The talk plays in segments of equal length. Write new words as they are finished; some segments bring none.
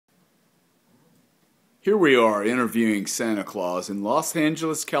Here we are interviewing Santa Claus in Los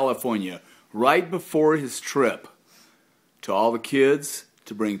Angeles, California, right before his trip to all the kids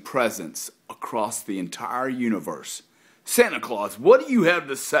to bring presents across the entire universe. Santa Claus, what do you have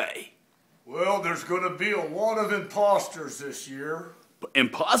to say? Well, there's going to be a lot of imposters this year.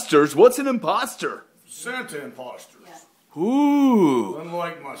 Imposters? What's an imposter? Santa imposters. Yeah. Ooh.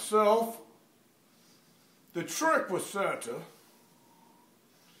 Unlike myself, the trick with Santa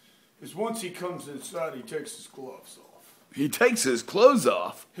is once he comes inside, he takes his gloves off. He takes his clothes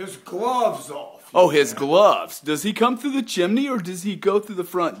off? His gloves off. Oh, his gloves. Does he come through the chimney or does he go through the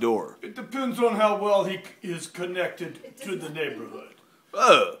front door? It depends on how well he is connected to the neighborhood.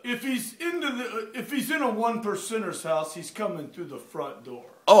 Oh. If he's in a one percenter's house, he's coming through the front door.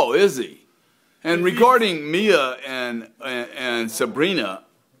 Oh, is he? And regarding Mia and Sabrina,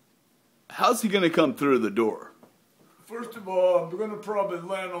 how's he going to come through the door? First of all, I'm going to probably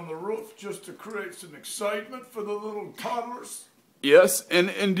land on the roof just to create some excitement for the little toddlers. Yes,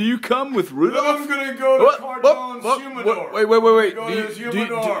 and do you come with Rudolph? Then I'm going to go to Cardone's humidor. Wait.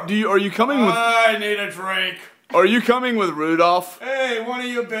 Are you coming with... I need a drink. Are you coming with Rudolph? Hey, one of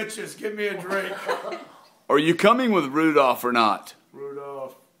you bitches, give me a drink. Are you coming with Rudolph or not?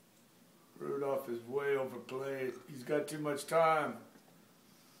 Rudolph is way overplayed. He's got too much time.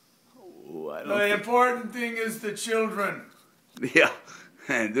 The important thing is the children. Yeah,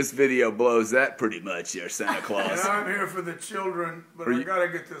 and this video blows that pretty much here, Santa Claus. And I'm here for the children, but I gotta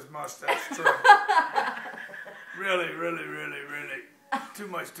get this mustache trimmed. Really. Too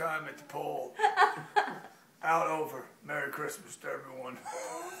much time at the pole. Out over. Merry Christmas to everyone.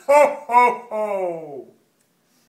 Ho, ho, ho!